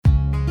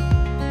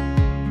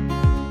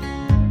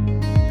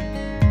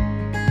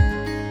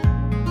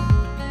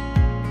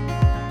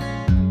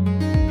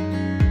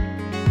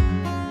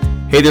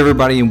Hey there,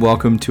 everybody, and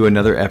welcome to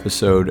another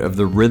episode of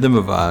The Rhythm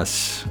of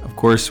Us. Of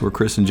course, we're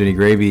Chris and Jenny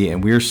Gravy,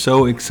 and we are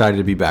so excited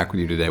to be back with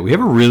you today. We have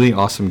a really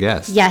awesome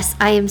guest. Yes,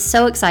 I am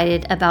so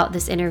excited about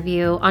this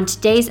interview. On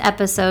today's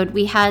episode,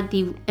 we had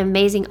the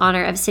amazing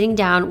honor of sitting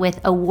down with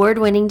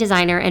award-winning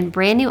designer and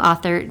brand new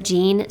author,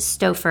 Jean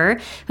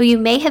Stoffer, who you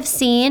may have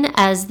seen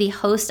as the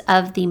host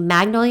of the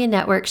Magnolia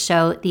Network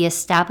show, The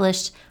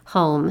Established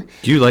Home.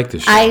 Do you like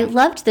this show? I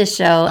loved this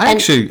show. I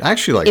actually like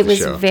the show. It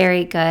was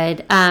very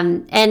good.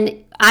 And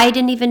I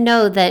didn't even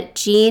know that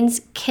Jean's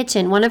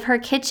kitchen, one of her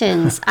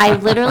kitchens, I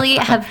literally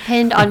have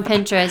pinned on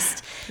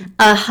Pinterest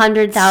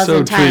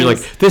 100,000 times. You're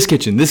like, this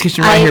kitchen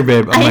right here,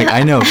 babe.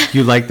 I know.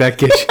 You like that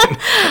kitchen.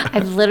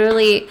 I've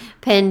literally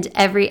pinned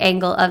every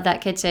angle of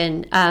that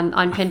kitchen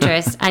on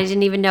Pinterest. I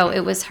didn't even know it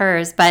was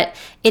hers, but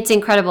it's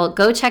incredible.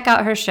 Go check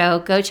out her show.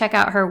 Go check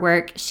out her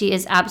work. She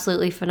is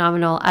absolutely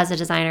phenomenal as a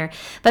designer.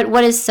 But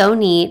what is so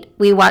neat,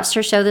 we watched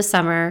her show this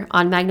summer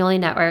on Magnolia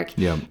Network.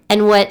 Yeah.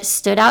 And what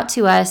stood out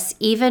to us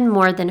even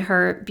more than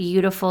her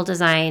beautiful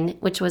design,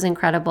 which was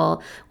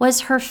incredible,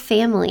 was her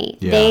family.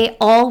 Yeah. They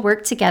all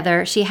work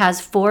together. She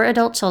has 4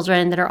 adult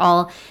children that are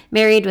all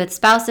married with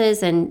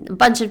spouses and a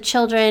bunch of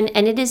children.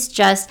 And it is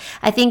just,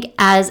 I think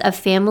as a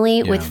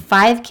family with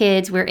 5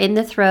 kids, we're in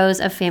the throes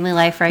of family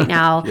life right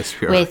now. Yes,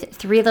 we are. With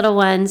 3 little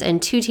ones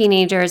and 2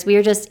 teenagers. We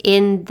are just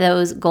in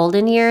those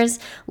golden years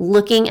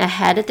looking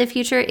ahead at the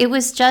future. It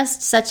was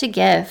just such a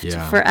gift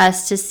for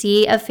us to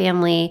see a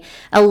family,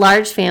 a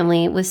large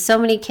family with so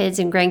many kids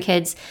and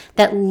grandkids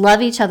that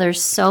love each other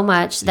so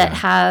much, that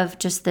have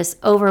just this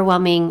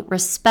overwhelming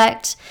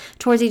respect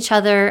towards each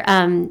other.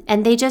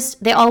 And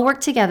they all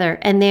work together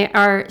and they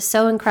are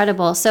so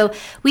incredible. So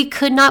we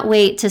could not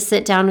wait to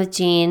sit down with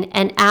Jean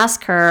and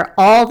ask her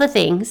all the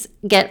things,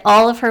 get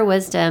all of her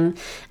wisdom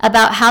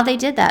about how they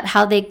did that,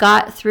 how they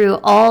got through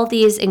all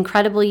these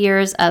incredible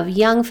years of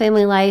young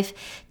family life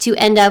to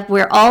end up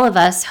where all of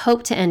us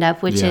hope to end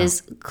up, which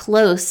is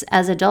close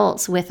as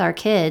adults with our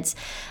kids.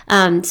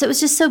 So it was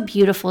just so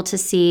beautiful to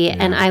see,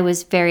 and I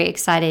was very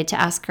excited to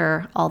ask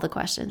her all the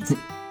questions.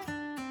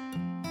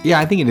 Yeah,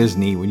 I think it is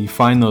neat when you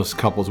find those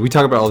couples. We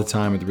talk about all the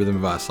time at The Rhythm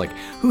of Us, like,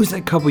 who's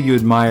that couple you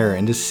admire?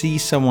 And to see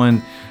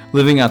someone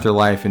living out their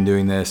life and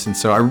doing this. And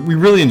so we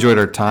really enjoyed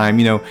our time.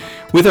 You know,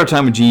 with our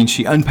time with Jean,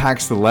 she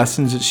unpacks the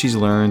lessons that she's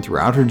learned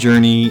throughout her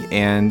journey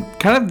and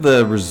kind of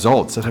the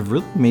results that have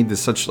really made this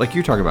such, like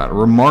you're talking about, a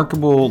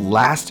remarkable,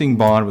 lasting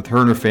bond with her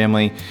and her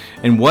family,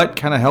 and what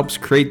kind of helps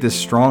create this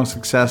strong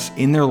success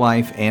in their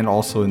life and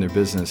also in their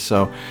business.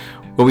 So,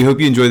 well, we hope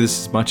you enjoyed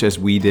this as much as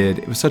we did.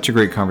 It was such a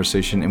great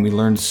conversation, and we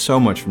learned so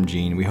much from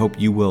Jean. We hope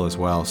you will as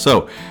well.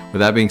 So, with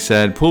that being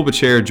said, pull up a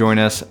chair, join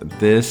us.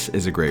 This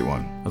is a great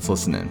one. Let's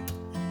listen in.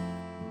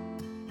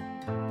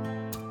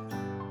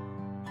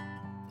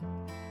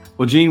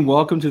 Well, Jean,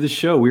 welcome to the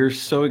show. We're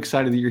so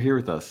excited that you're here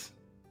with us.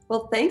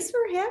 Well, thanks for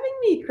having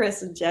me,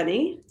 Chris and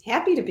Jenny.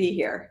 Happy to be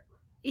here.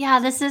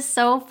 Yeah, this is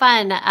so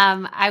fun.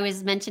 I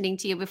was mentioning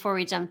to you before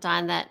we jumped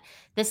on that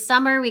this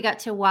summer we got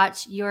to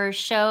watch your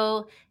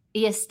show,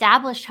 The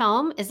Established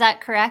Home. Is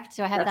that correct?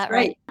 Do I have That's that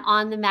right?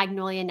 On the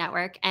Magnolia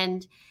Network.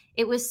 And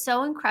it was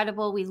so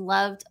incredible. We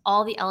loved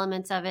all the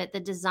elements of it. The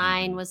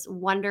design was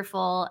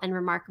wonderful and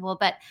remarkable.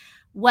 But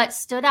what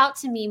stood out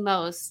to me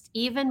most,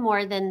 even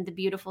more than the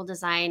beautiful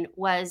design,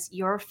 was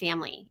your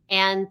family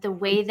and the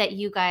way that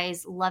you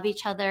guys love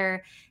each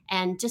other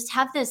and just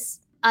have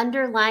this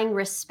underlying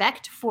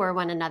respect for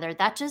one another.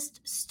 That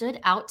just stood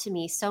out to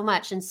me so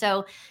much. And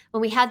so when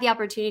we had the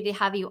opportunity to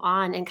have you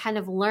on and kind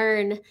of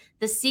learn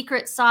the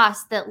secret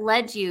sauce that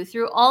led you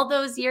through all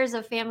those years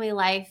of family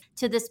life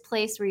to this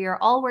place where you're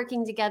all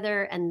working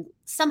together and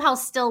somehow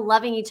still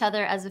loving each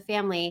other as a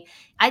family,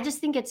 I just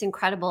think it's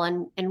incredible.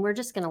 And we're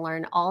just going to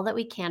learn all that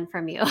we can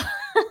from you.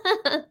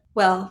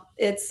 Well,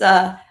 it's,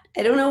 I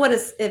don't know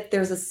if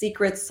there's a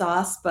secret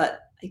sauce,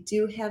 but I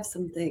do have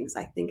some things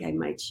I think I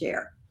might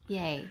share.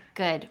 Yay.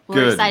 Good.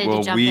 We're excited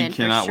to jump in. We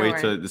cannot for sure.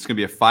 wait to, this is going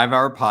to be a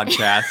 5-hour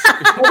podcast.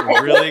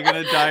 We're really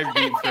going to dive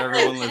deep for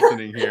everyone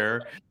listening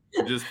here.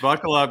 Just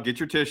buckle up,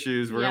 get your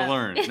tissues. We're going to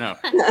learn. No.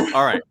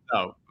 All right.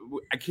 So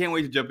I can't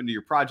wait to jump into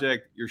your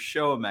project, your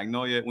show,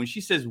 Magnolia. When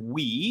she says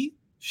we,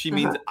 she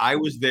means I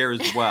was there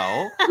as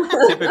well.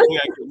 Typically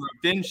I get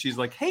roped in. She's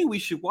like, hey, we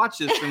should watch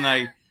this. And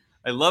I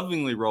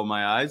lovingly roll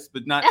my eyes,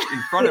 but not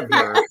in front of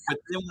her. But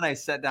then when I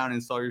sat down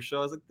and saw your show,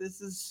 I was like, this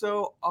is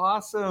so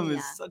awesome. Yeah.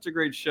 It's such a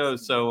great show.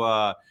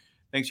 So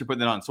thanks for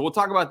putting it on. So we'll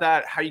talk about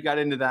that, how you got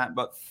into that.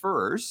 But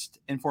first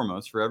and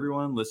foremost, for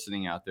everyone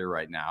listening out there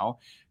right now,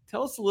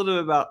 tell us a little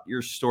bit about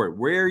your story,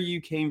 where you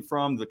came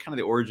from, the kind of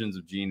the origins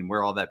of Jean and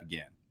where all that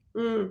began.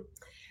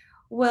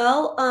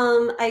 Well,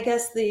 I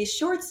guess the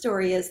short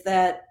story is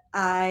that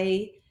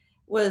I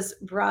was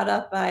brought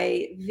up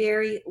by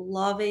very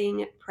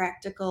loving,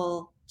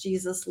 practical,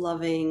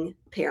 Jesus-loving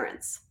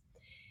parents.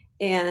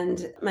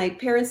 And my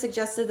parents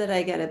suggested that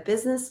I get a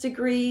business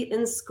degree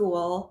in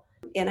school,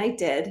 and I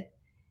did.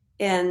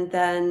 And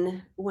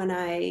then when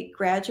I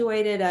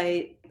graduated,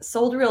 I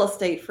sold real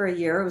estate for a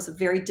year. It was a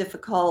very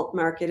difficult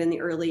market in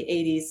the early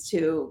 80s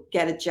to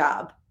get a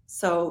job.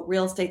 So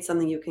real estate's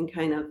something you can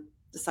kind of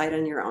decide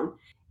on your own.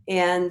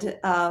 And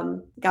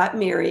got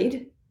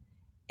married,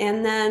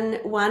 and then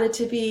wanted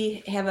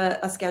to have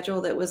a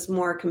schedule that was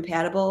more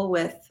compatible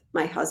with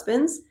my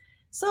husband's.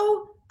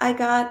 So I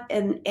got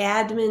an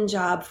admin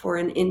job for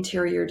an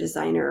interior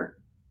designer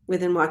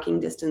within walking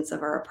distance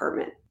of our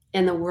apartment.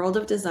 And the world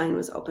of design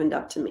was opened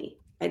up to me.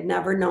 I'd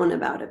never known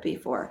about it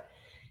before.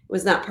 It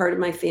was not part of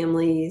my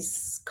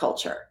family's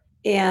culture.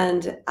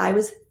 And I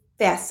was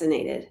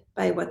fascinated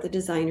by what the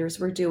designers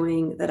were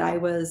doing, that I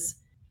was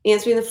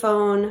answering the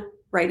phone,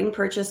 writing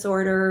purchase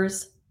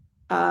orders,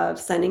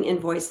 sending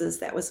invoices.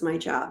 That was my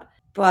job.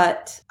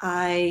 But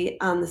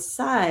on the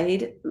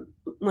side,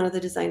 one of the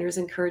designers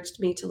encouraged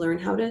me to learn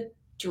how to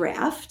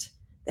draft.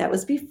 That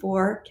was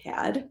before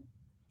CAD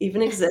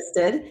even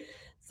existed.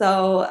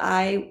 So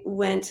I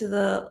went to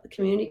the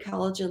community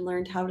college and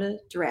learned how to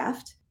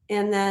draft,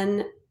 and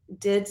then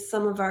did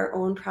some of our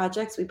own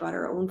projects. We bought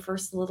our own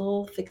first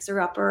little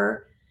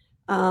fixer-upper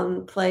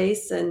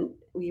place, and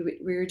we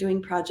were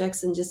doing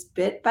projects, and just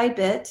bit by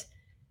bit,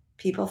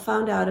 people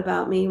found out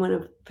about me.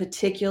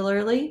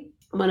 Particularly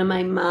one of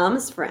my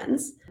mom's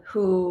friends,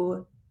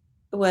 who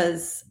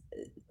was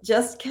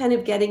just kind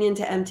of getting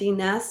into empty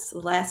nests, the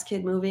last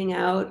kid moving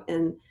out,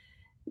 and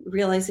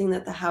realizing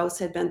that the house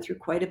had been through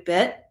quite a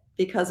bit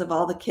because of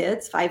all the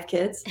kids, 5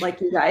 kids,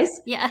 like you guys.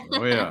 Yeah.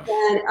 Oh, yeah.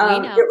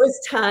 And it was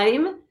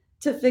time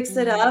to fix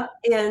it up.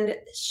 And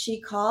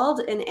she called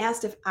and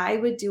asked if I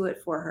would do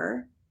it for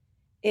her.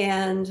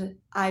 And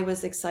I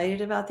was excited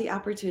about the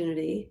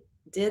opportunity,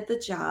 did the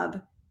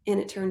job, and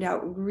it turned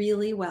out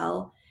really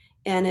well.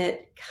 And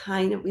it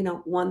kind of,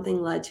 one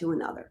thing led to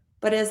another.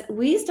 But as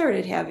we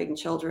started having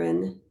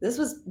children, this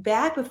was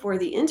back before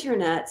the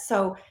internet,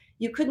 so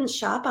you couldn't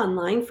shop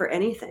online for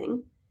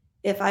anything.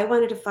 If I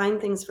wanted to find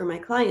things for my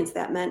clients,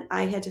 that meant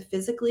I had to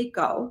physically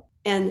go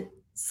and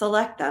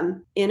select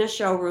them in a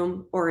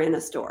showroom or in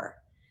a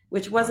store,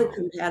 which wasn't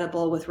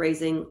compatible with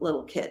raising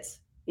little kids,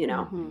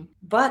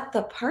 But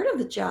the part of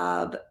the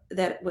job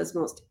that was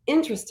most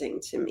interesting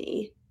to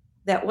me,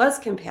 that was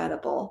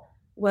compatible,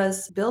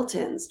 was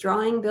built-ins,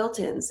 drawing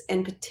built-ins,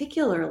 and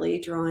particularly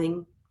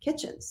drawing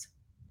kitchens,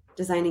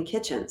 designing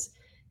kitchens,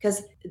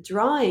 because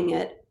drawing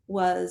it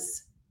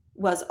was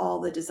all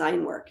the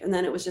design work. And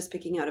then it was just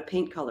picking out a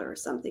paint color or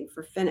something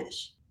for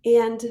finish.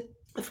 And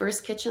the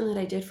first kitchen that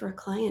I did for a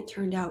client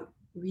turned out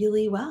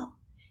really well.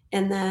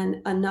 And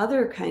then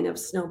another kind of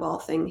snowball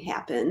thing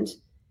happened.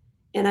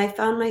 And I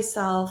found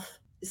myself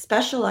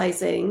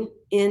specializing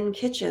in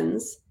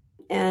kitchens.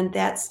 And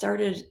that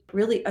started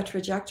really a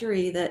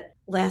trajectory that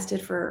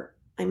lasted for,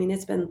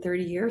 it's been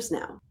 30 years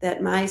now,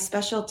 that my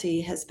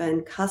specialty has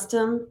been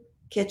custom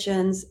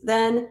kitchens,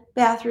 then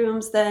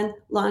bathrooms, then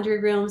laundry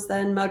rooms,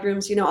 then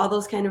mudrooms, all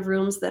those kind of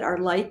rooms that are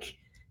like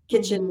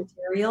kitchen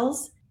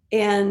materials.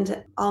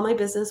 And all my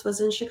business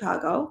was in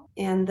Chicago.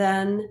 And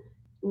then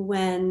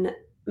when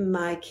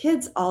my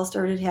kids all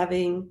started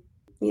having,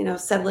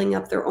 settling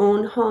up their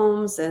own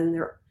homes, and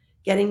they're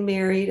getting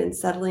married and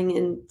settling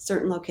in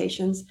certain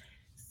locations,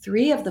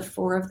 3 of the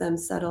 4 of them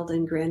settled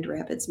in Grand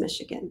Rapids,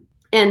 Michigan.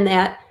 And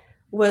that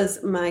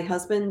was my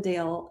husband,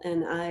 Dale,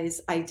 and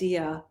I's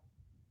idea.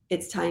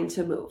 It's time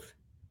to move.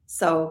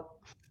 So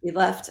we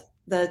left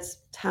the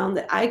town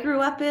that I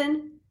grew up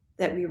in,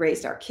 that we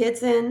raised our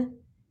kids in,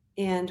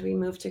 and we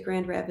moved to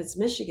Grand Rapids,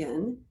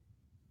 Michigan,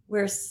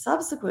 where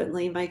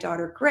subsequently my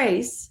daughter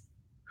Grace,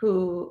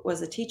 who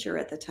was a teacher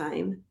at the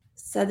time,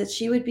 said that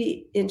she would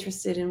be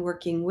interested in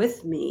working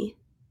with me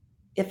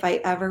if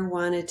I ever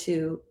wanted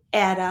to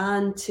add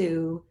on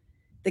to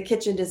the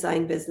kitchen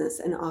design business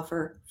and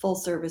offer full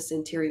service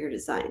interior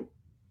design.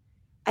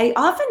 I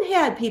often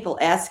had people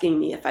asking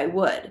me if I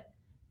would,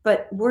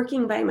 but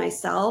working by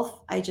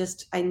myself, I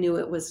knew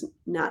it was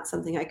not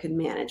something I could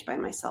manage by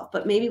myself,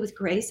 but maybe with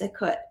Grace I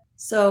could.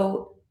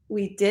 So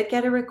we did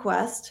get a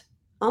request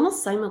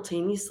almost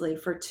simultaneously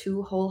for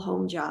 2 whole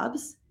home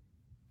jobs,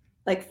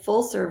 like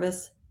full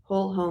service,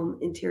 whole home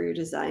interior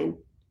design,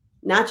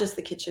 not just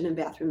the kitchen and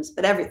bathrooms,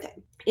 but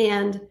everything.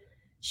 And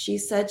she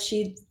said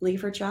she'd leave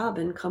her job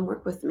and come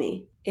work with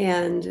me.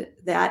 And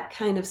that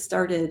kind of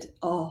started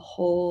a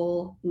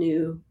whole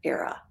new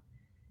era,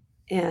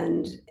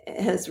 and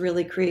has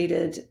really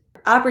created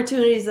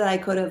opportunities that I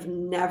could have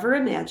never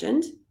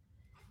imagined,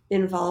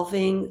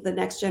 involving the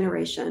next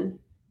generation.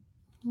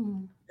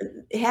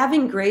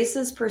 Having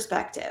Grace's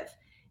perspective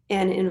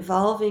and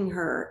involving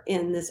her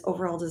in this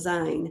overall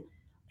design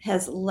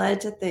has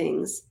led to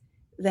things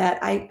that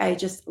I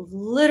just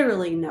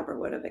literally never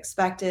would have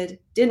expected,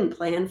 didn't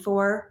plan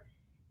for,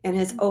 and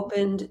has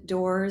opened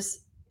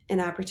doors and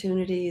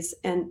opportunities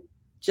and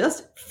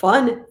just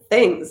fun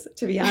things,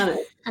 to be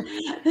honest.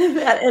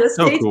 At a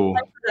So stage cool.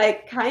 I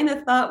kind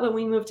of thought when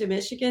we moved to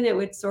Michigan, it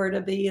would sort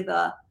of be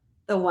the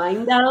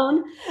wind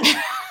down.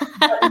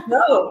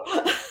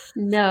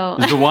 No.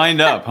 It's the wind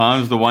up, huh?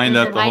 It's the wind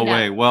up the whole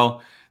way.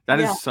 Well, that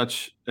Yeah. is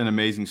such an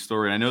amazing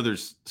story. I know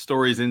there's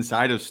stories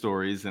inside of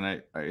stories, and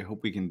I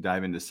hope we can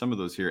dive into some of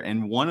those here.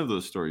 And one of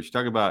those stories, you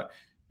talk about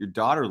your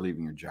daughter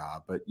leaving your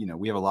job, but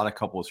we have a lot of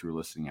couples who are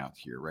listening out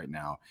here right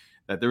now,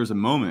 that there was a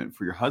moment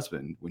for your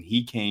husband when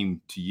he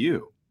came to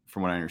you,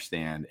 from what I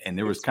understand. And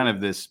there was kind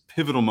of this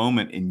pivotal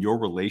moment in your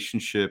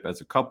relationship as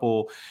a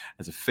couple,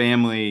 as a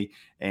family,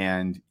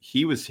 and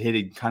he was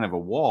hitting kind of a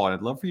wall. And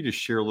I'd love for you to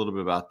share a little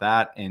bit about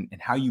that and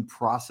how you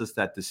process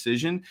that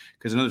decision,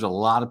 because I know there's a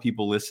lot of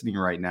people listening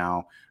right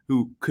now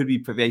who could be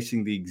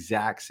facing the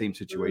exact same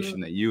situation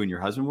that you and your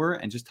husband were,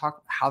 and just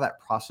talk how that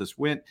process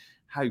went,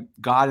 how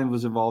God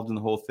was involved in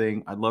the whole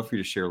thing. I'd love for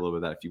you to share a little bit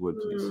of that, if you would,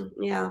 please.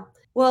 Yeah.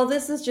 Well,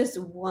 this is just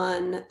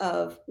one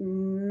of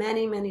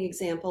many, many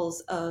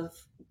examples of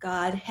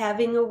God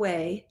having a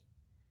way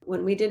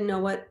when we didn't know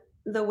what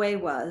the way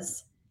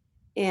was,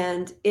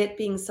 and it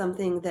being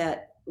something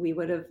that we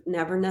would have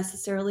never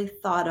necessarily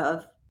thought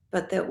of,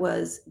 but that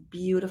was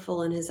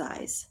beautiful in his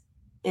eyes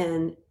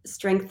and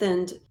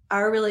strengthened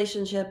our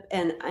relationship.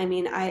 And I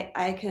mean,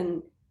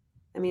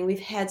 we've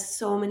had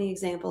so many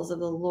examples of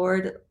the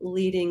Lord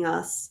leading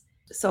us.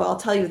 So I'll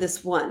tell you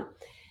this one.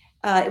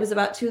 It was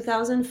about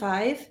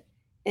 2005,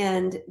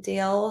 and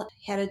Dale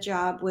had a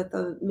job with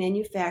a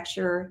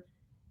manufacturer,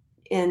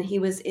 and he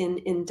was in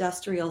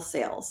industrial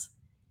sales.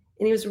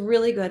 And he was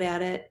really good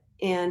at it,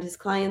 and his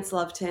clients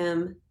loved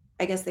him.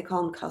 I guess they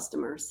call them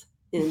customers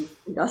in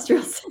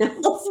industrial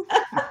sales.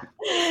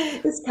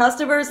 His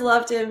customers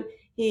loved him.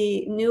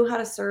 He knew how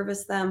to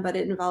service them, but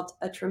it involved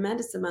a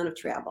tremendous amount of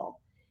travel.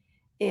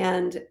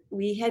 And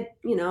we had,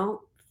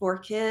 4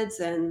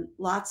 kids and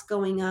lots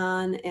going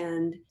on,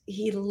 and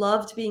he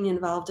loved being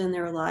involved in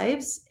their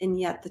lives, and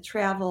yet the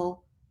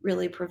travel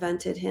really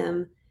prevented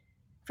him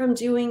from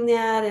doing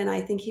that. And I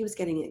think he was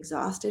getting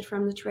exhausted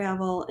from the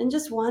travel and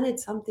just wanted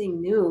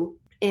something new.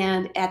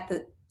 And at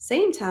the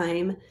same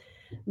time,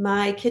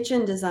 my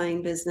kitchen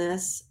design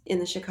business in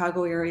the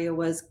Chicago area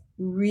was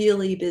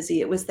really busy.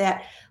 It was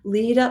that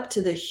lead up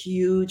to the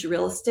huge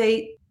real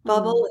estate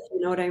bubble, if you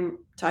know what I'm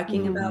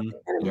talking about. It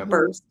kind of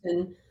burst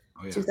in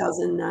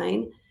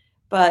 2009.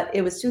 But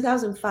it was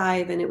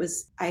 2005, and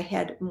I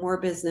had more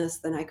business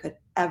than I could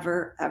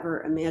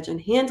ever imagine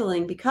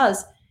handling,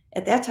 because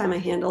at that time I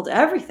handled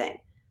everything.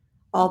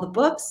 All the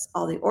books,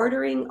 all the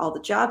ordering, all the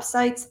job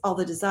sites, all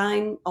the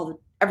design,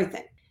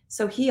 everything.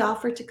 So he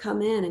offered to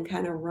come in and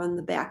kind of run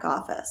the back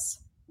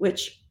office,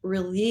 which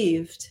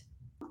relieved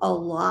a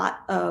lot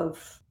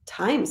of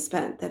time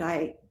spent that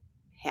I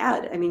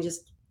had. I mean,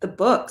 just the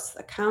books,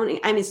 accounting,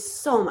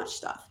 so much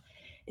stuff.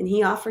 And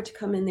he offered to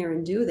come in there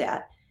and do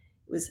that.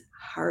 It was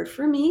hard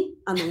for me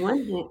on the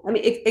one hand.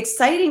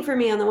 Exciting for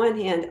me on the one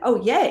hand.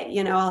 Oh, yay,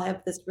 I'll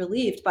have this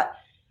relieved. But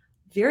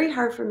very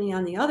hard for me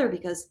on the other,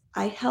 because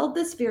I held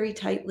this very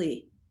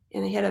tightly,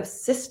 and I had a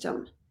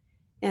system,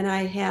 and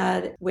I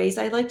had ways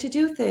I like to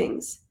do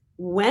things,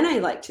 when I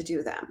like to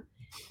do them,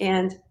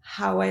 and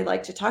how I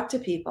like to talk to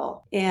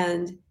people.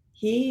 And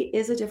he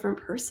is a different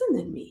person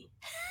than me.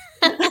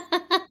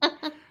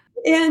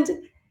 And,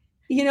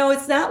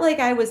 it's not like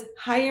I was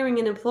hiring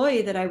an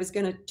employee that I was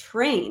going to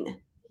train.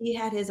 He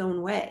had his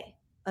own way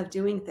of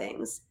doing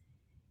things.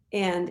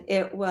 And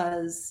it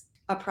was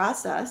a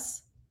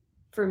process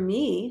for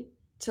me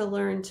to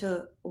learn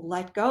to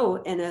let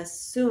go and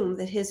assume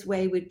that his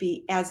way would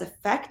be as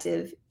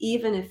effective,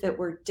 even if it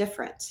were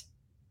different.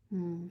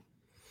 And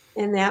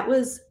that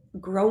was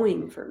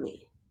growing for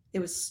me. It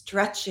was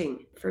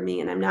stretching for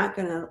me. And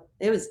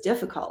it was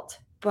difficult,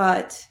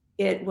 but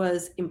it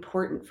was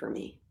important for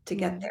me to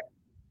get there.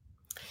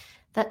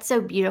 That's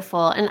so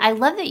beautiful. And I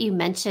love that you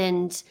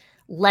mentioned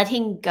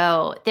letting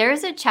go. There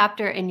is a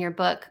chapter in your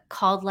book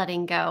called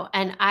Letting Go.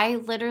 And I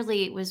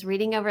literally was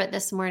reading over it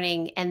this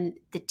morning, and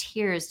the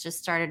tears just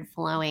started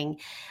flowing.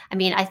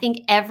 I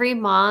think every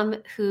mom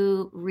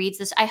who reads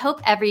this, I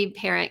hope every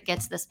parent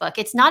gets this book.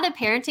 It's not a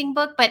parenting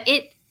book, but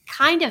it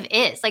kind of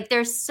is. Like,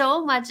 there's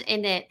so much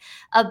in it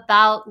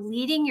about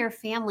leading your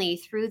family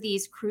through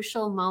these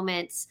crucial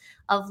moments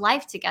of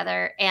life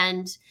together.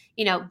 And,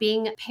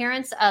 being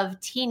parents of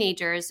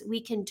teenagers, we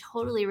can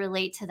totally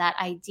relate to that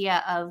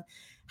idea of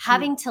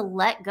having to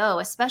let go,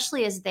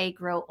 especially as they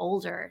grow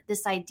older,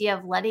 this idea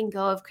of letting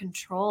go of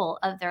control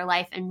of their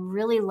life and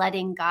really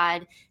letting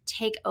God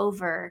take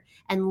over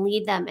and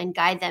lead them and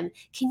guide them.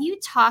 Can you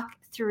talk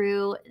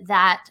through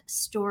that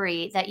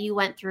story that you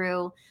went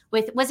through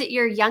was it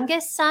your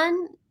youngest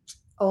son?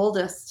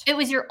 Oldest. It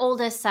was your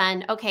oldest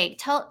son. Okay.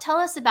 Tell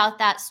us about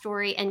that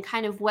story and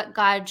kind of what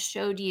God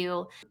showed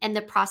you in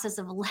the process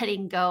of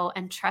letting go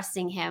and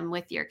trusting him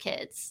with your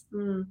kids.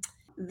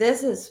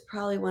 This is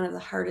probably one of the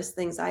hardest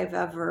things I've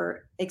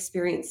ever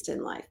experienced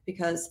in life,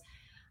 because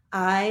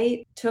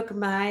I took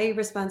my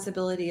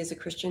responsibility as a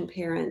Christian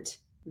parent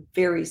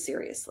very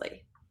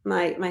seriously.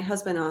 My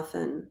husband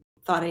often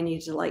thought I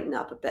needed to lighten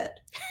up a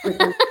bit, which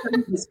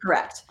is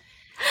correct.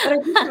 But I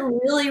took it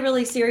really,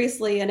 really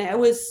seriously, and it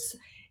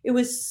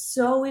was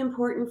so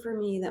important for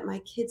me that my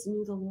kids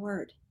knew the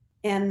Lord,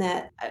 and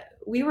that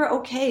we were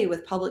okay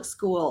with public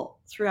school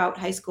throughout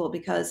high school,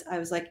 because I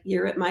was like,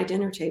 you're at my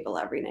dinner table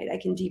every night. I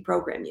can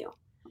deprogram you.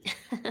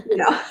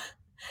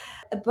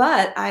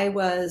 But I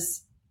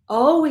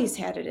always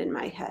had it in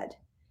my head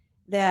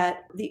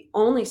that the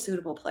only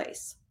suitable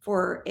place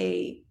for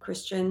a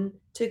Christian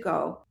to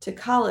go to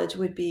college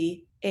would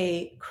be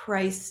a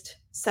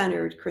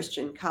Christ-centered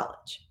Christian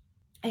college.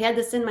 I had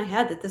this in my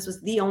head that this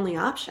was the only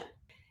option.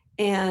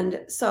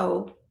 And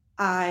so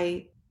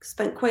I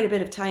spent quite a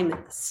bit of time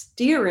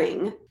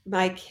steering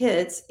my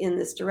kids in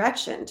this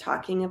direction,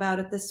 talking about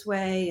it this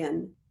way.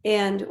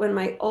 And when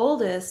my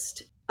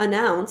oldest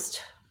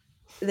announced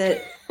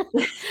that,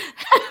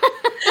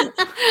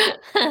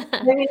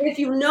 I mean, if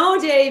you know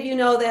Dave, you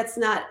know that's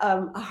not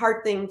a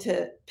hard thing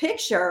to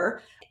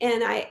picture.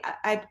 And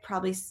I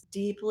probably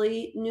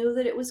deeply knew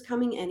that it was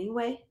coming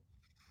anyway.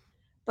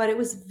 But it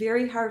was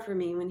very hard for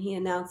me when he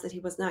announced that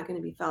he was not going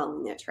to be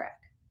following that track.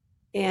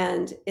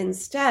 And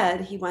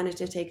instead, he wanted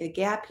to take a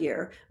gap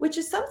year, which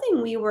is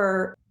something we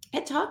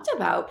had talked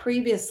about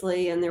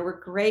previously. And there were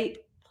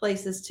great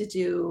places to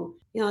do,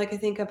 like I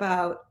think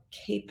about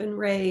Cape and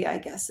Ray, I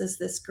guess, is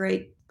this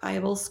great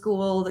Bible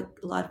school that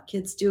a lot of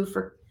kids do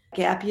for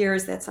gap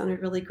years. That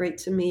sounded really great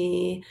to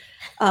me.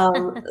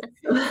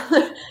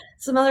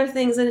 Some other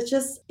things. And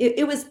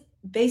it was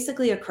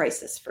basically a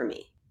crisis for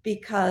me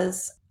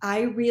because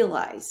I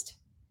realized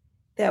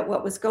that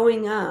what was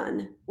going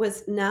on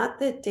was not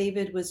that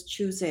David was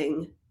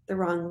choosing the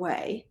wrong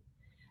way,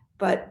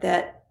 but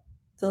that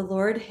the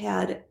Lord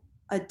had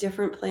a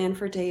different plan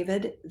for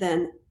David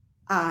than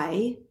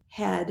I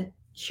had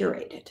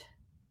curated.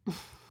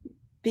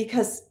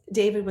 Because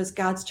David was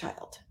God's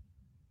child.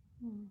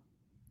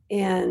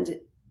 And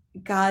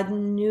God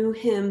knew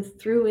him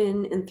through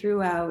in and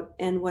throughout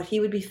and what he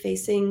would be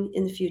facing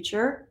in the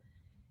future.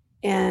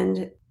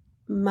 And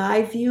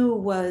my view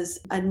was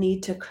a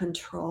need to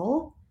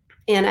control.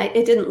 And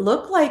it didn't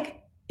look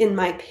like, in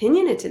my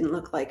opinion, it didn't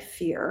look like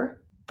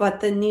fear, but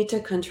the need to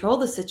control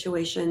the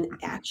situation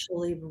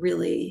actually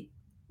really,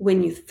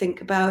 when you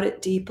think about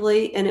it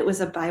deeply, and it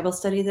was a Bible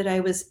study that I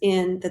was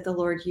in that the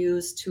Lord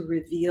used to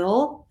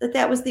reveal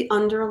that was the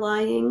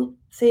underlying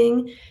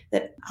thing,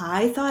 that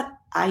I thought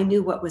I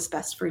knew what was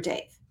best for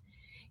Dave.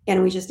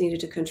 And we just needed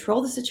to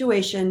control the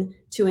situation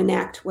to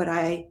enact what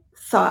I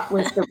thought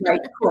was the right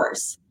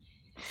course.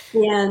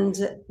 And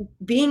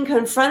being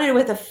confronted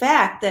with the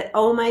fact that,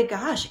 oh my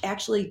gosh,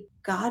 actually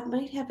God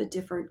might have a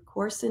different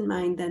course in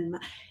mind than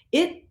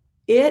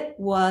it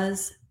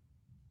was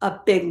a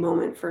big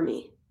moment for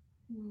me.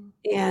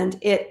 And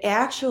it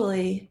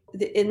actually,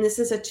 and this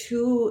is a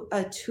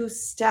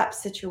two-step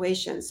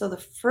situation. So the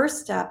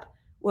first step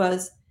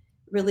was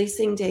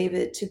releasing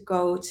David to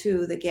go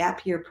to the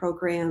gap year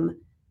program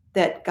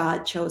that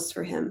God chose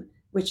for him,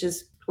 which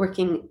is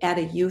working at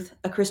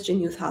a Christian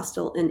youth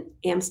hostel in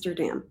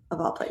Amsterdam, of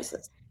all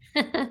places.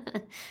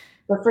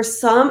 But for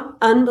some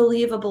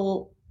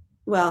unbelievable,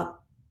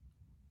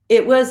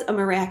 it was a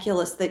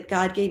miraculous that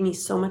God gave me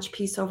so much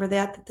peace over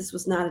that this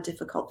was not a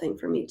difficult thing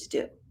for me to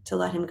do, to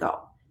let him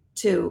go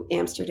to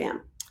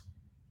Amsterdam.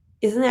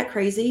 Isn't that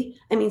crazy?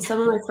 I mean,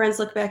 some of my friends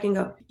look back and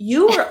go,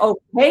 you were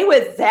okay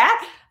with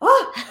that?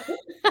 Oh,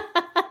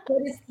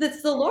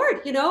 it's the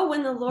Lord,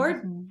 when the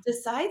Lord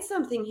decides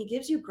something, he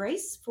gives you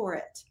grace for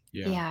it.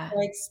 Yeah.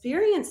 I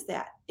experienced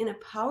that in a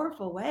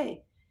powerful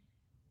way.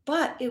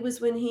 But it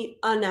was when he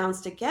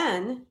announced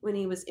again, when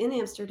he was in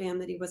Amsterdam,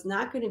 that he was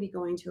not going to be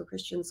going to a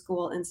Christian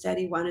school. Instead,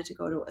 he wanted to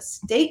go to a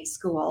state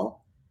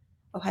school,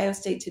 Ohio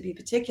State to be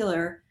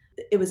particular.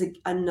 It was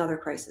another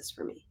crisis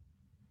for me.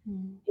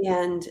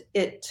 And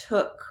it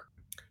took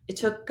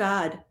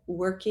God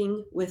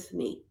working with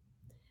me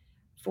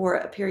for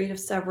a period of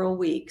several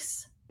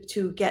weeks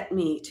to get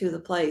me to the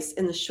place.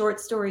 And the short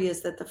story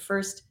is that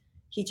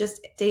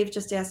Dave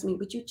just asked me,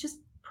 would you just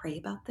pray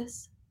about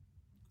this?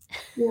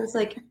 And I was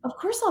like, of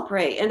course I'll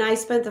pray. And I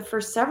spent the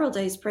first several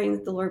days praying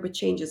that the Lord would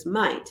change his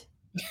mind.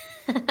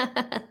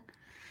 And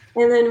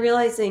then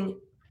realizing,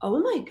 oh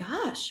my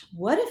gosh,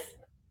 what if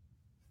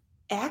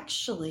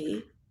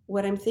actually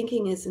what I'm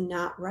thinking is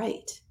not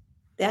right?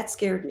 That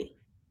scared me,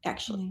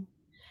 actually.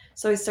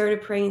 So I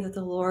started praying that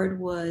the Lord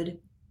would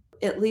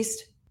at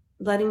least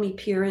letting me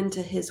peer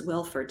into his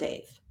will for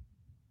Dave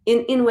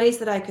in ways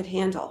that I could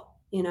handle,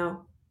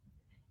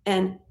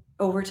 And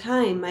over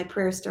time, my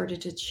prayers started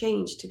to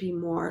change to be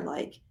more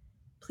like,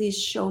 please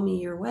show me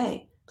your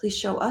way. Please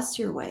show us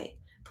your way.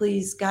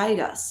 Please guide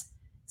us.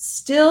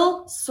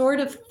 Still sort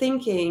of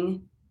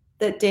thinking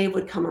that Dave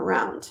would come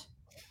around.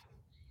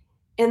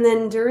 And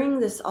then during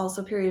this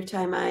also period of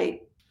time,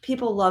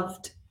 people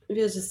loved, it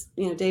was just,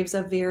 Dave's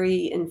a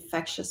very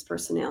infectious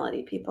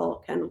personality.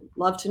 People kind of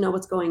love to know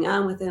what's going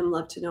on with him,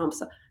 love to know him.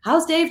 So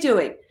how's Dave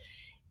doing?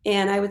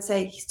 And I would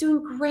say, he's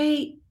doing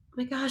great.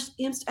 My gosh,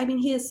 he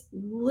has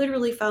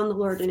literally found the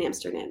Lord in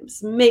Amsterdam.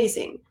 It's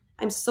amazing.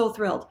 I'm so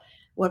thrilled.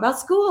 What about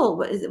school?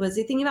 What is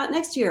he thinking about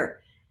next year?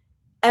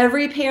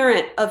 Every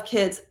parent of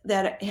kids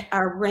that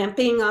are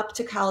ramping up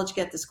to college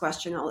get this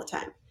question all the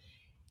time.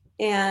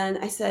 And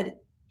I said,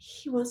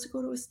 he wants to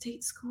go to a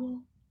state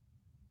school.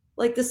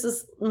 Like, this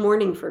is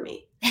morning for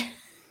me.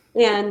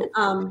 And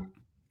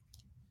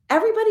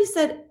everybody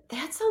said,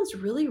 that sounds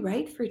really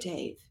right for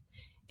Dave.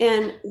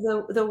 And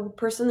the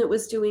person that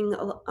was doing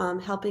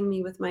helping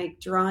me with my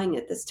drawing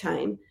at this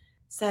time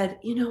said,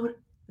 you know what?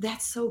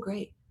 That's so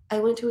great. I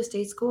went to a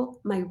state school.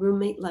 My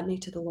roommate led me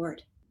to the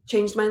Lord,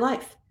 changed my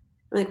life.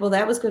 I'm like, well,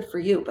 that was good for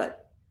you,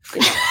 but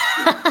you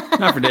know.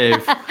 Not for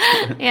Dave.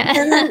 Yeah.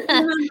 And then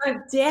even my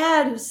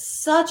dad, who's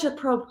such a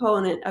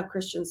proponent of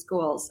Christian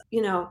schools,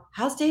 you know,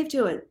 how's Dave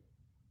doing?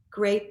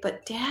 Great,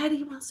 but Dad,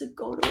 he wants to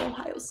go to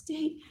Ohio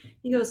State.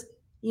 He goes,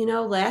 you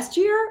know, last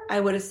year I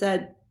would have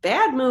said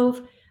bad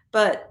move,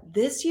 but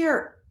this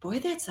year, boy,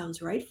 that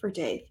sounds right for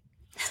Dave.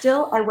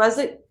 Still, I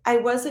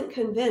wasn't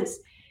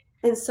convinced.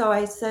 And so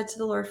I said to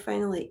the Lord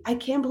finally, I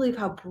can't believe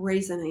how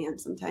brazen I am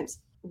sometimes,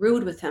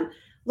 rude with him.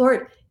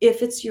 Lord,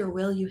 if it's your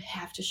will, you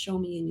have to show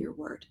me in your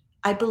word.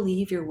 I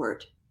believe your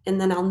word. And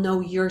then I'll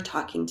know you're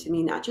talking to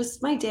me, not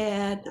just my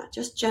dad, not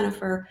just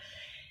Jennifer.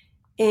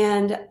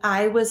 And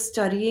I was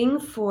studying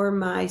for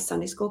my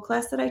Sunday school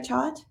class that I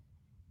taught,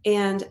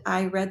 and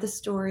I read the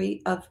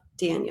story of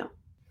Daniel.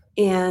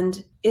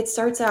 And it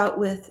starts out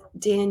with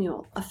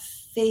Daniel, a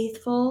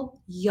faithful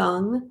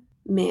young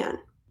man,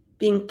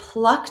 being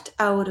plucked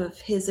out of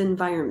his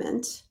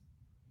environment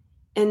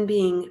and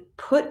being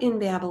put in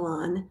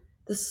Babylon,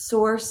 the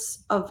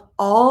source of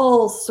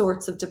all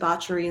sorts of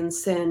debauchery and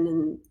sin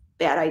and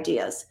bad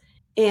ideas,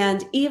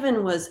 and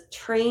even was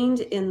trained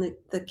in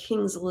the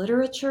king's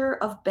literature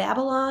of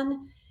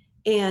Babylon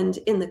and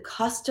in the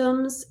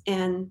customs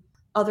and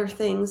other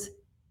things.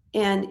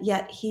 And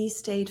yet he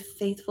stayed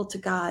faithful to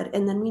God.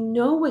 And then we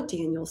know what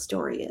Daniel's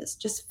story is,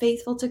 just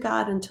faithful to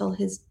God until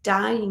his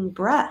dying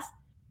breath.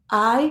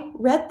 I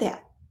read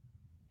that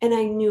and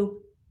I knew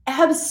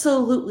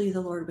absolutely the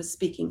Lord was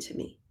speaking to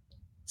me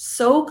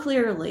so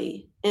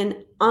clearly and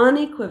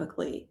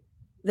unequivocally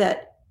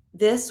that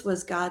this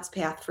was God's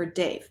path for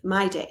Dave,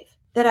 my Dave,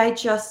 that I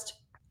just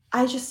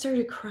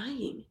started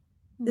crying.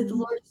 That the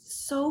Lord is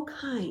so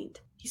kind.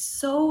 He's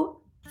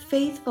so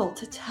faithful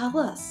to tell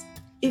us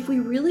if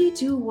we really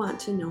do want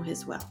to know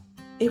his will,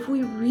 if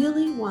we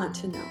really want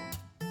to know,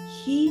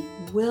 he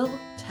will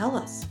tell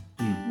us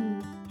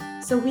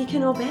so we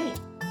can obey.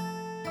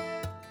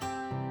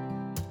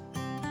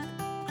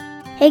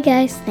 Hey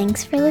guys,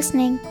 thanks for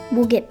listening.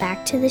 We'll get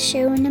back to the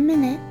show in a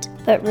minute.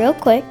 But real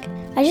quick,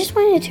 I just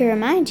wanted to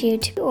remind you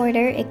to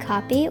order a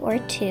copy or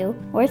 2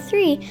 or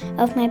 3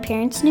 of my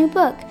parents' new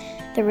book,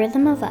 The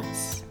Rhythm of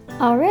Us.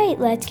 Alright,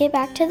 let's get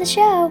back to the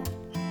show.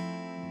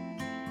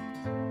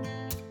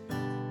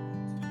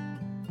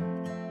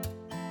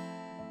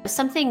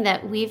 Something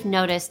that we've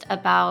noticed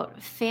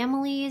about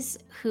families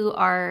who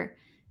are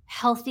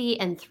healthy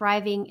and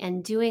thriving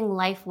and doing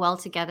life well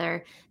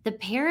together, the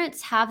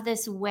parents have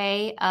this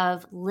way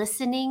of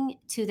listening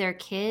to their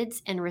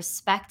kids and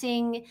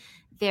respecting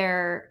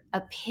their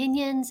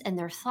opinions and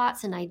their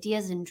thoughts and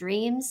ideas and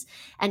dreams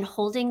and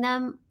holding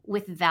them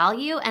with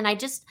value. And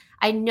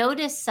I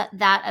notice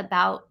that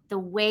about the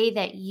way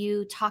that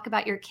you talk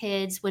about your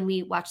kids when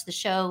we watch the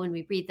show, when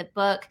we read the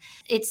book.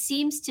 It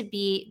seems to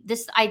be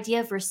this idea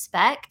of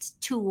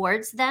respect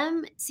towards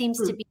them seems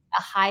to be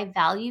a high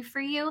value for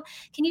you.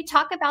 Can you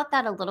talk about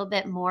that a little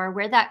bit more,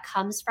 where that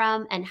comes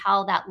from and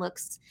how that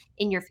looks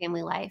in your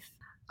family life?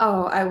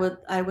 Oh, I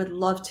would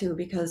love to,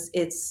 because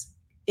it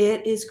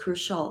is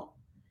crucial,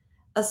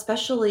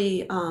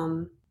 especially,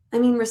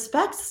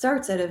 respect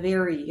starts at a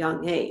very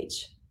young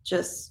age,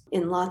 just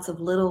in lots of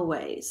little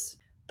ways.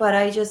 But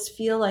I just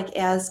feel like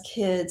as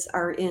kids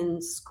are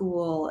in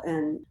school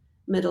and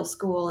middle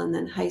school and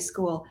then high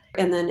school,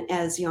 and then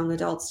as young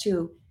adults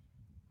too,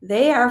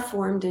 they are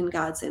formed in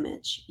God's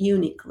image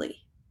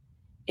uniquely.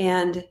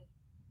 And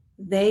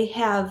they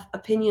have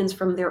opinions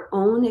from their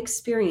own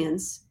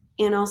experience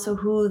and also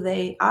who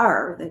they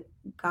are, that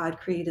God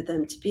created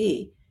them to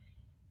be,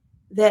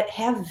 that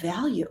have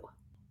value.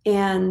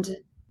 And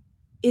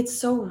it's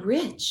so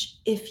rich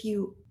if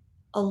you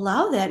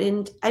allow that.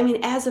 And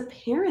as a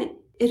parent,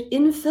 it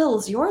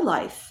infills your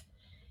life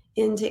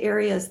into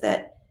areas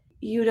that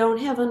you don't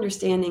have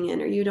understanding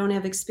in, or you don't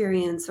have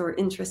experience or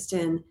interest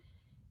in.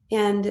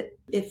 And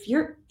if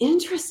you're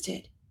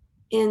interested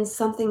in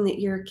something that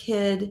your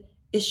kid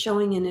is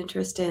showing an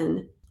interest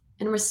in,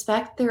 and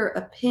respect their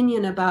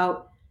opinion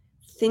about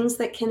things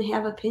that can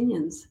have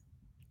opinions,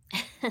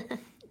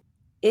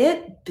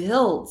 it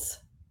builds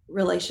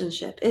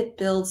relationship. It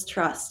builds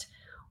trust.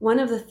 One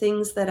of the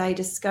things that I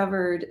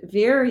discovered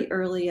very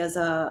early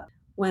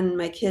when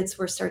my kids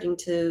were starting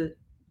to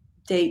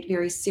date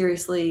very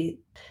seriously,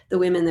 the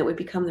women that would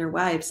become their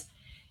wives,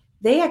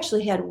 they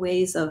actually had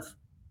ways of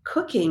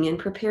cooking and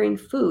preparing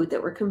food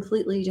that were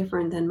completely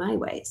different than my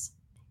ways.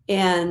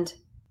 And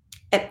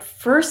at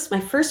first, my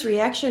first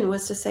reaction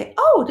was to say,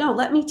 oh, no,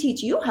 let me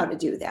teach you how to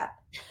do that.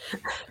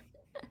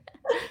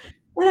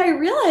 And I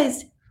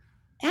realized,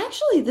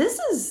 actually, this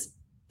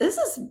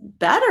is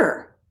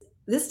better.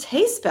 This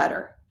tastes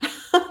better.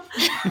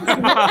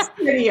 This is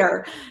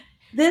prettier.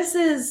 This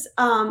is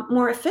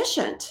more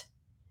efficient,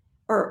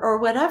 or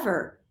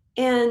whatever.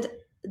 And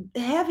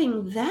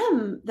having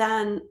them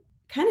then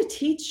kind of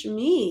teach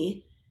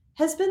me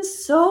has been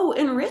so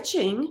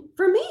enriching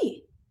for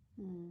me.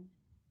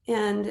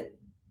 And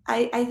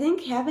I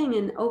think having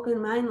an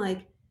open mind,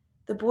 like,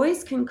 the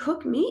boys can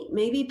cook meat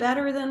maybe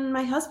better than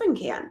my husband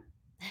can.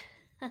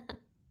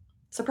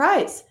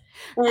 Surprise.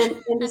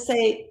 And to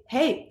say,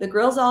 hey, the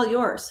grill's all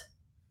yours,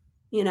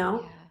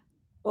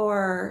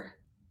 or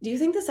do you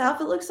think this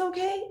outfit looks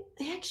okay?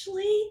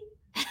 Actually,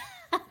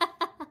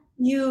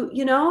 you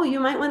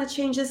might want to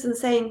change this and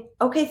saying,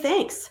 okay,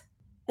 thanks.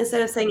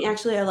 Instead of saying,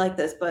 actually, I like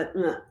this, but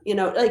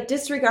like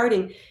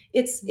disregarding.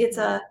 It's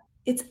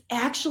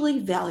actually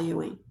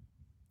valuing.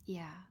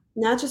 Yeah.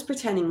 Not just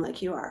pretending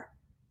like you are,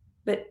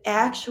 but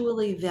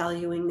actually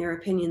valuing their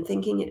opinion,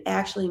 thinking it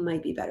actually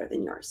might be better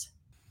than yours.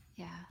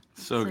 Yeah.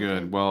 So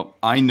good. Well,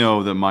 I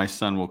know that my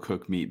son will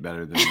cook meat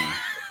better than me.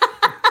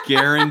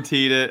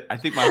 Guaranteed it. I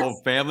think my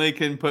whole family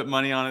can put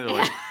money on it. They're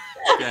like,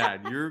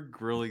 Dad, your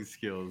grilling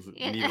skills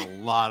need a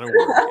lot of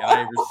work. And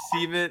I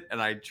receive it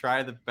and I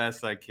try the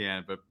best I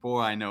can. But boy,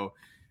 I know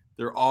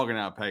they're all going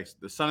to outpace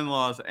the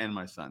son-in-laws and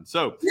my son.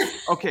 So,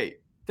 okay.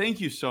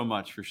 Thank you so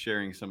much for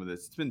sharing some of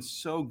this. It's been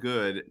so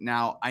good.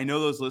 Now, I know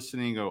those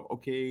listening go,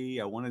 okay,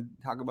 I want to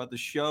talk about the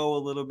show a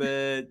little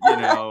bit,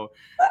 the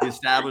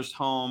established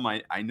home.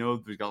 I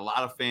know we've got a lot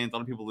of fans, a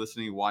lot of people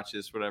listening, watch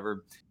this,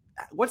 whatever.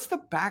 What's the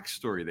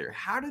backstory there?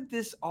 How did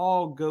this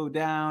all go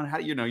down? How,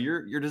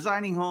 you're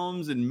designing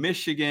homes in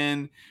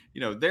Michigan,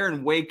 they're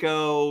in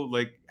Waco.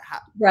 Like,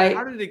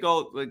 how did it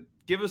go? Like,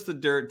 give us the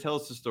dirt. Tell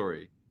us the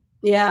story.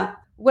 Yeah.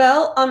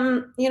 Well,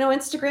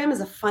 Instagram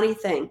is a funny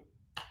thing.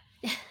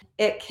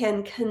 It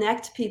can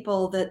connect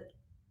people that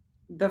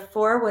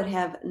before would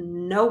have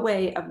no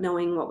way of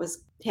knowing what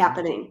was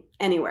happening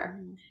anywhere.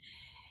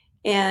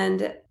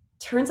 And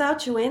turns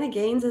out Joanna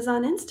Gaines is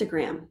on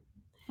Instagram.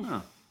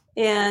 Huh.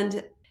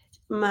 And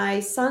my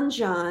son,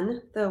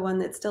 John, the one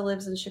that still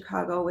lives in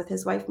Chicago with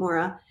his wife,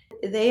 Maura,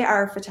 they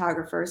are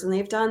photographers and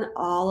they've done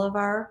all of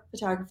our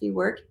photography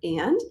work.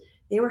 And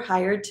they were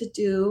hired to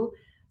do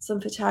some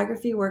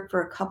photography work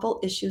for a couple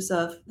issues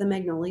of the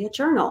Magnolia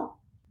Journal.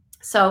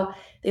 So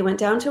they went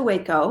down to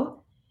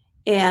Waco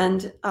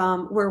and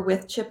were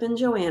with Chip and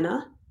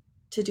Joanna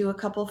to do a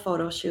couple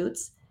photo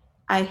shoots.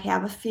 I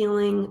have a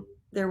feeling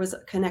there was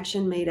a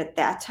connection made at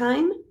that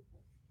time,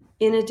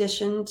 in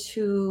addition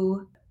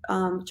to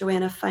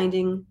Joanna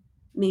finding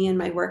me and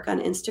my work on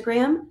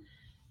Instagram.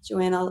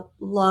 Joanna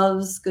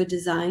loves good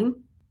design.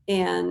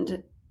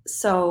 And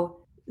so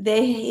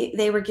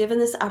they were given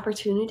this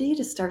opportunity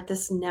to start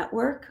this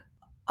network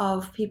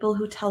of people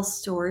who tell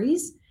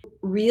stories,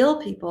 real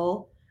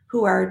people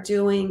who are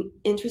doing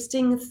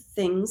interesting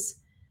things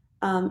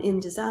in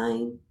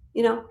design,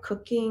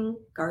 cooking,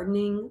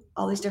 gardening,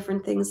 all these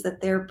different things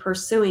that they're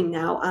pursuing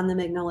now on the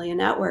Magnolia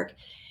Network.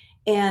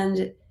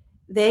 And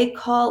they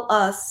call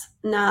us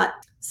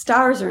not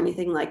stars or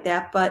anything like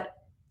that, but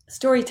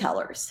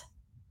storytellers.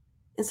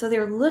 And so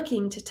they're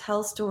looking to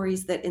tell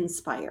stories that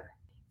inspire.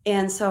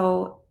 And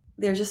so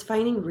they're just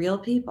finding real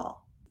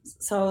people.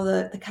 So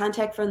the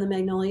contact from the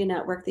Magnolia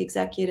Network, the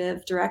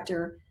executive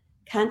director,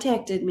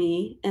 contacted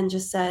me and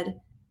just said,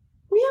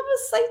 we have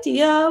this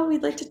idea.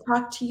 We'd like to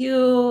talk to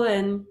you.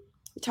 And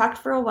we talked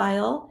for a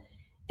while.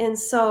 And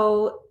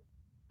so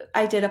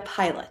I did a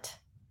pilot.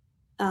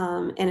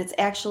 And it's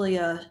actually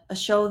a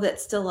show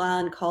that's still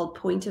on called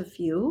Point of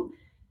View,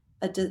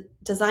 a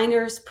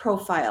designer's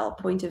profile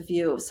point of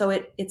view. So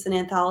it's an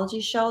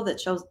anthology show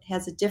that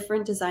has a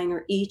different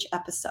designer each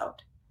episode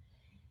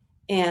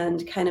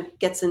and kind of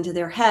gets into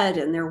their head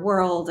and their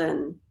world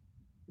and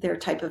their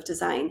type of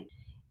design.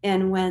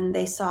 And when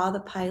they saw the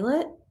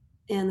pilot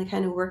and the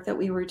kind of work that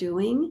we were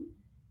doing,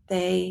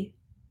 they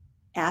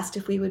asked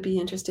if we would be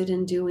interested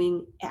in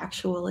doing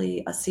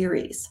actually a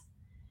series.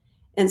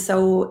 And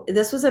so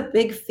this was a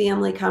big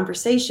family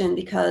conversation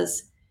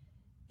because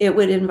it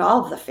would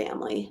involve the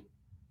family.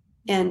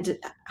 And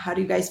how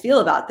do you guys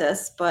feel about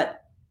this?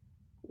 But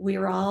we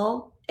were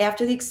all,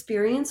 after the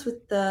experience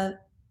with the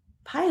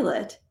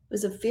pilot, it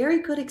was a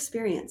very good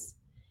experience.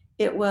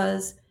 It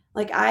was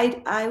like,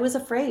 I was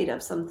afraid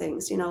of some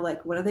things,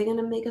 like, what are they going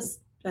to make us?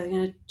 Are they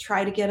going to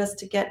try to get us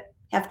to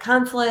have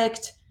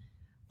conflict?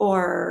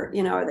 Or,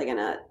 are they going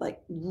to like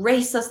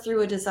race us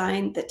through a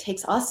design that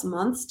takes us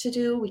months to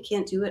do? We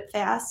can't do it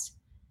fast.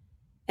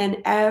 And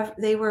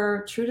they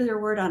were true to their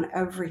word on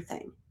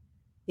everything.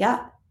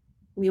 Yeah,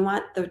 we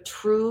want the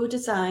true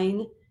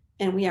design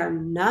and we are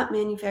not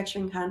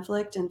manufacturing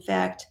conflict. In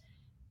fact,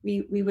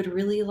 we would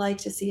really like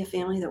to see a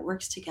family that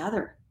works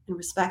together and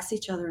respects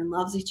each other and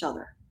loves each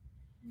other.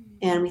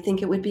 And we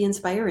think it would be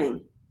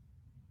inspiring.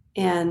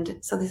 And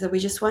so they said, we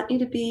just want you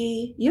to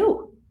be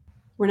you.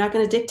 We're not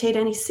going to dictate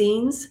any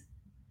scenes.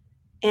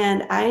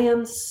 And I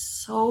am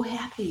so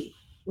happy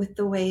with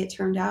the way it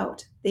turned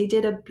out. They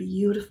did a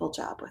beautiful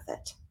job with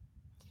it.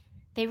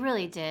 They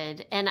really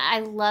did. And I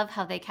love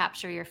how they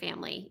capture your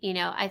family.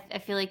 I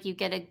feel like you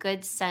get a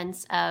good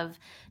sense of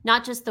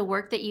not just the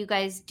work that you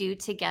guys do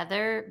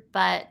together,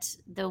 but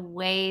the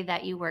way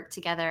that you work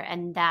together.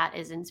 And that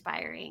is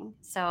inspiring.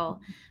 So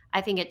I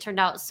think it turned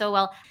out so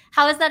well.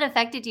 How has that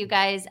affected you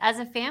guys as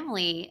a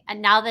family?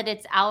 And now that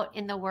it's out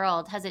in the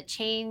world, has it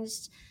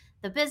changed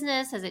the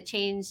business? Has it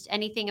changed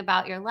anything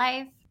about your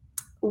life?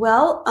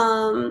 Well,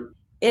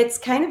 it's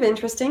kind of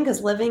interesting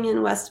because living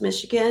in West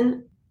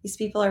Michigan, these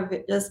people are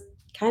just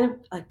kind of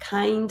a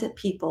kind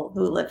people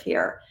who live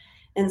here.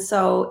 And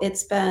so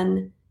it's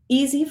been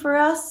easy for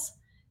us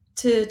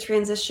to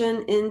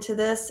transition into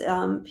this.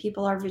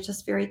 People are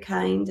just very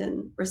kind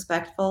and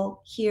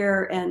respectful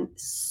here and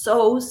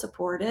so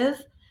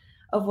supportive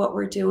of what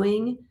we're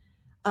doing.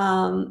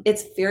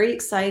 It's very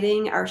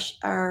exciting.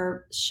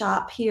 Our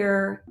shop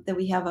here, that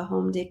we have a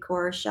home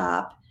decor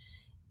shop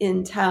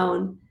in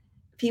town,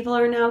 people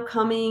are now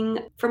coming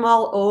from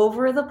all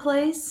over the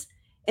place,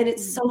 and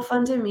it's so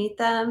fun to meet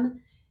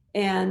them.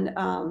 And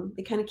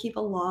they kind of keep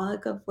a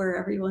log of where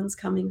everyone's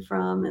coming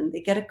from, and they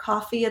get a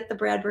coffee at the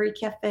Bradbury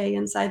Cafe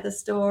inside the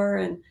store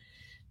and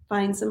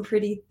find some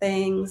pretty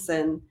things.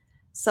 And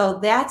so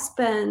that's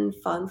been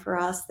fun for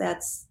us.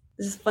 It's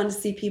fun to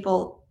see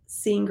people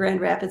seeing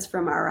Grand Rapids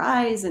from our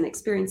eyes and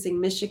experiencing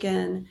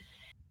Michigan.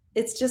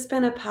 It's just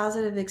been a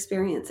positive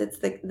experience. It's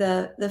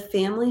the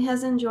family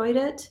has enjoyed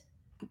it.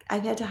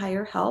 I've had to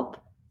hire help,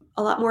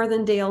 a lot more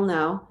than Dale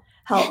now,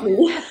 help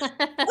me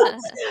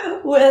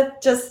with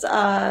just,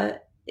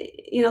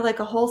 like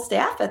a whole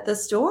staff at the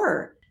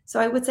store. So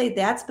I would say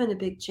that's been a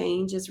big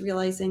change, is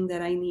realizing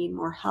that I need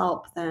more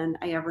help than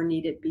I ever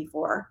needed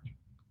before.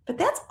 But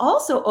that's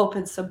also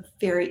opened some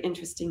very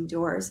interesting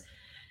doors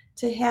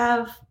to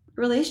have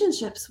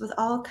relationships with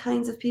all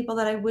kinds of people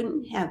that I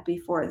wouldn't have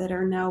before that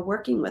are now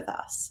working with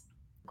us.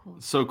 Cool.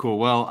 So cool.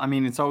 Well, I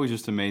mean, it's always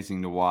just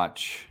amazing to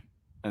watch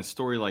a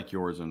story like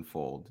yours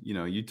unfold.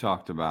 You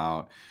talked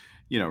about,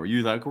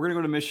 you're like, we're going to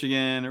go to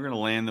Michigan, we're going to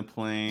land the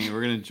plane,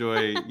 we're going to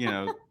enjoy,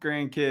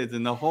 grandkids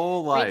and the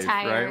whole life,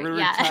 retire, right? We're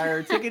going to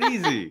retire, take it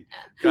easy.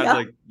 God's Yeah.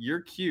 like,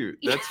 you're cute.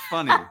 That's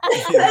funny.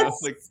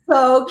 That's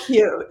so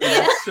cute.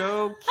 It's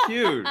so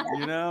cute,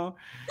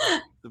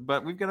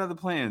 but we've got other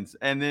plans.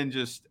 And then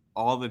just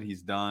all that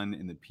he's done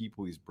and the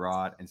people he's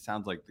brought, and it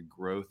sounds like the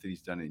growth that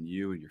he's done in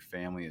you and your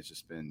family has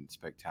just been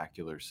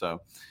spectacular.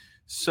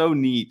 So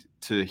neat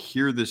to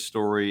hear this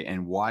story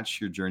and watch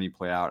your journey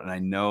play out. And I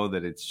know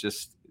that it's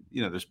just,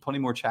 there's plenty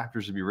more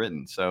chapters to be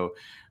written. So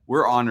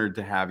we're honored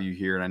to have you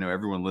here. And I know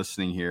everyone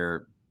listening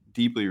here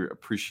deeply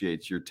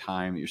appreciates your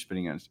time that you're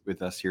spending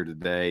with us here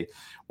today.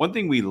 One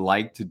thing we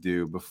like to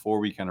do before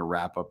we kind of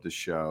wrap up the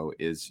show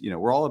is,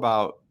 we're all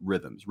about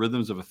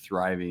rhythms of a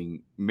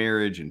thriving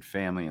marriage and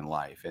family and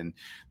life. And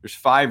there's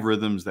 5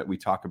 rhythms that we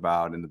talk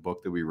about in the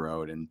book that we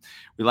wrote. And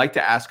we like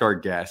to ask our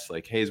guests,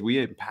 like, hey, as we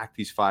unpack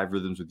these 5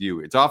 rhythms with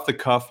you, it's off the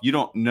cuff. You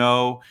don't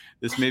know.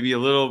 This may be a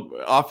little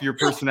off your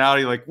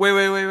personality. Like,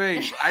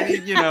 wait. I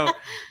didn't,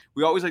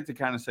 we always like to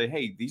kind of say,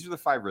 hey, these are the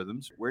 5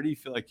 rhythms. Where do you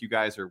feel like you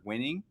guys are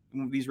winning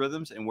in these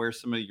rhythms? And where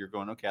some of you're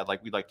going, okay,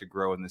 we'd like to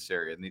grow in this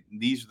area. And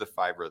these are the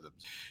 5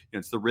 rhythms.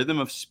 It's the rhythm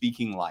of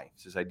speaking life.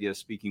 It's this idea of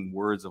speaking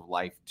words of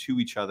life to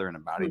each other and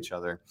about each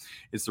other.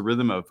 It's the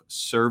rhythm of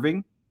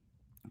serving,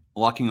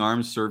 locking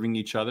arms, serving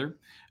each other,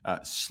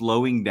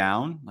 slowing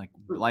down. Like,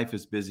 life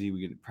is busy.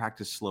 We can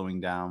practice slowing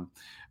down.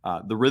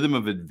 The rhythm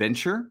of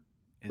adventure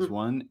is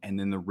one. And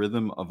then the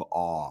rhythm of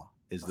awe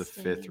is the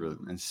 5th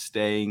rhythm, and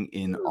staying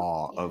in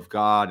awe of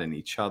God and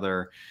each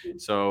other.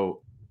 So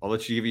I'll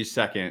let you give you a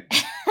second.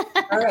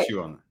 All right.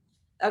 You on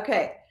that.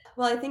 Okay.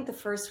 Well, I think the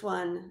first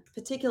one,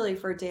 particularly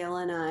for Dale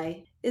and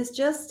I, is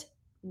just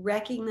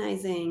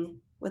recognizing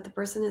what the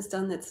person has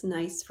done that's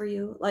nice for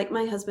you. Like,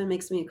 my husband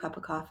makes me a cup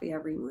of coffee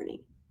every morning.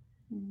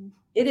 Mm-hmm.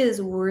 It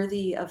is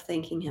worthy of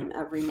thanking him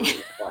every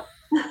morning.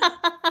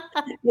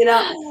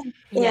 Yes.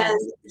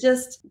 And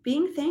just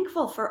being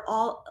thankful for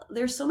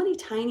there's so many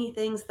tiny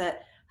things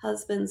that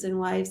husbands and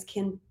wives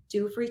can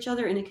do for each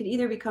other, and it could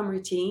either become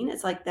routine.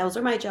 It's like, those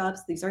are my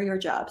jobs, these are your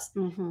jobs.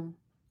 Mm-hmm.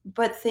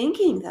 But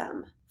thanking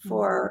them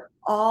for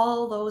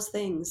all those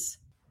things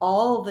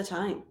all the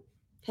time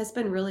has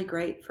been really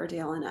great for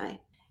Dale and I.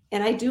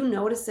 And I do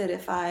notice it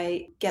if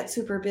I get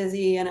super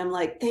busy and I'm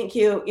like, thank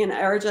you,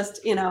 or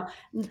just,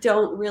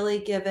 don't really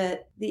give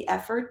it the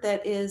effort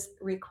that is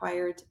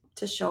required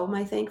to show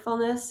my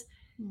thankfulness.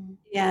 Mm.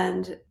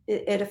 And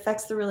it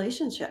affects the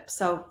relationship.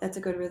 So that's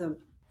a good rhythm.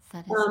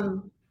 That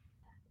is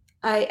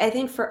I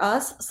think for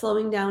us,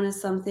 slowing down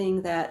is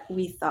something that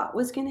we thought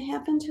was going to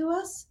happen to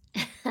us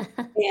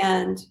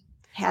and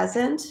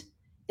hasn't.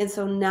 And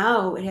so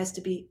now it has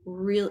to be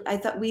real.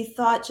 We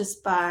thought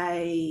just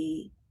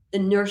by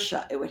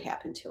inertia it would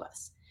happen to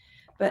us.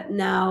 But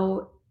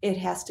now it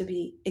has to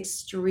be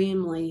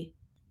extremely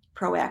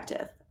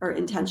proactive or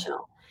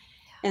intentional.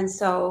 And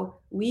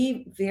so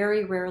we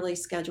very rarely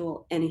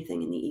schedule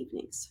anything in the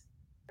evenings.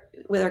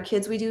 With our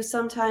kids, we do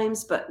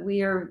sometimes, but we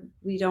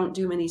don't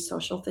do many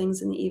social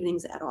things in the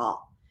evenings at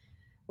all.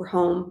 We're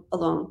home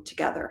alone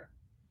together.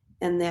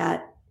 And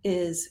that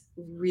is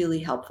really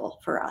helpful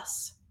for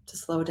us to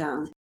slow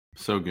down.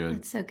 So good.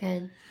 That's so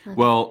good.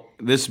 Well,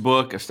 this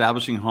book,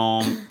 Establishing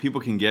Home, people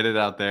can get it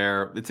out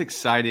there. It's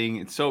exciting.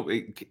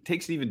 It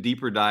takes an even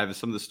deeper dive of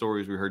some of the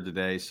stories we heard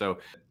today.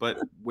 But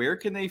where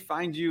can they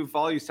find you,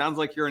 follow you? Sounds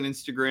like you're on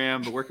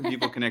Instagram, but where can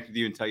people connect with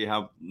you and tell you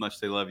how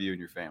much they love you and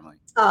your family?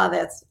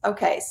 That's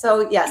okay.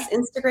 So yes,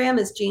 Instagram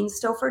is Jean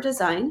Stoffer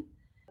Design.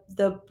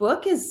 The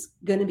book is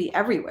going to be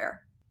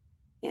everywhere.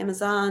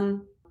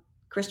 Amazon,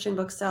 Christian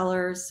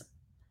booksellers,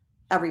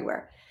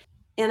 everywhere.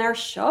 And our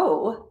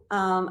show,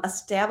 the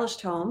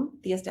Established Home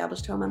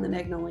on the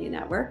Magnolia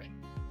Network.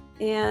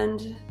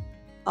 And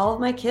all of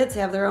my kids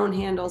have their own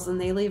handles, and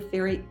they lead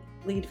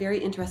very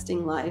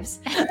interesting lives.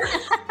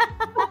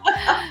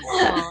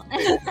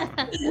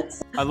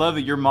 I love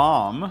that your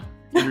mom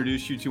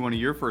introduced you to one of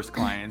your first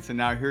clients, and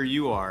now here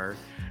you are,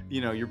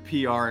 you're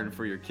PRing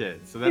for your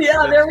kids. So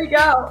there we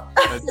go.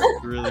 That's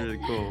really, really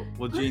cool.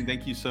 Well, Jean,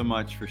 thank you so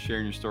much for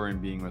sharing your story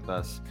and being with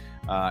us.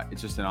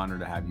 It's just an honor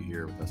to have you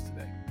here with us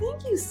today.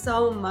 Thank you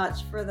so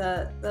much for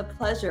the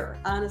pleasure,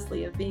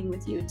 honestly, of being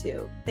with you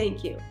too.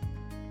 Thank you.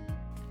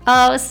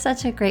 Oh, it was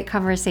such a great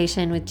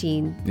conversation with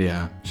Jean.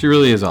 Yeah, she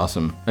really is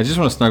awesome. I just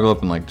want to snuggle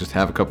up and just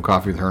have a cup of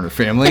coffee with her and her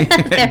family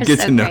and get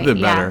to know them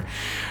better.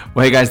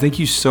 Well, hey guys, thank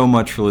you so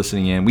much for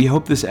listening in. We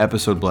hope this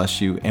episode blessed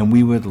you, and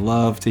we would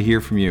love to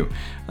hear from you.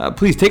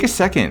 Please take a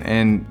second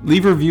and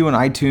leave a review on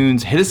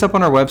iTunes. Hit us up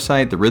on our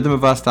website,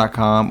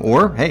 therhythmofus.com,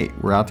 or hey,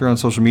 we're out there on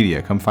social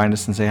media. Come find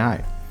us and say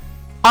hi.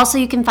 Also,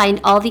 you can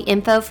find all the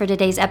info for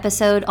today's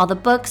episode, all the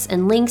books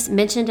and links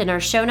mentioned in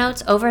our show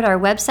notes over at our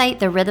website,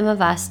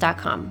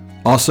 therhythmofus.com.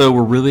 Also,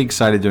 we're really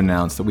excited to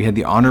announce that we had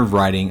the honor of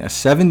writing a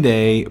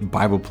 7-day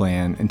Bible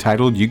plan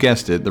entitled, you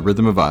guessed it, The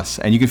Rhythm of Us.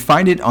 And you can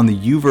find it on the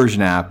YouVersion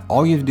app.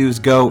 All you have to do is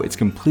go. It's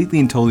completely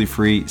and totally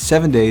free.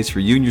 7 days for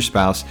you and your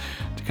spouse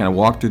to kind of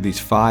walk through these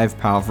 5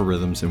 powerful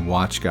rhythms and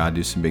watch God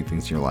do some big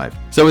things in your life.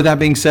 So with that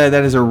being said,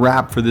 that is a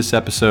wrap for this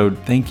episode.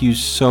 Thank you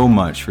so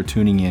much for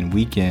tuning in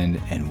week in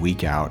and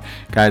week out.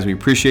 Guys, we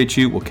appreciate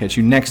you. We'll catch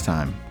you next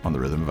time on The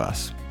Rhythm of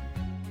Us.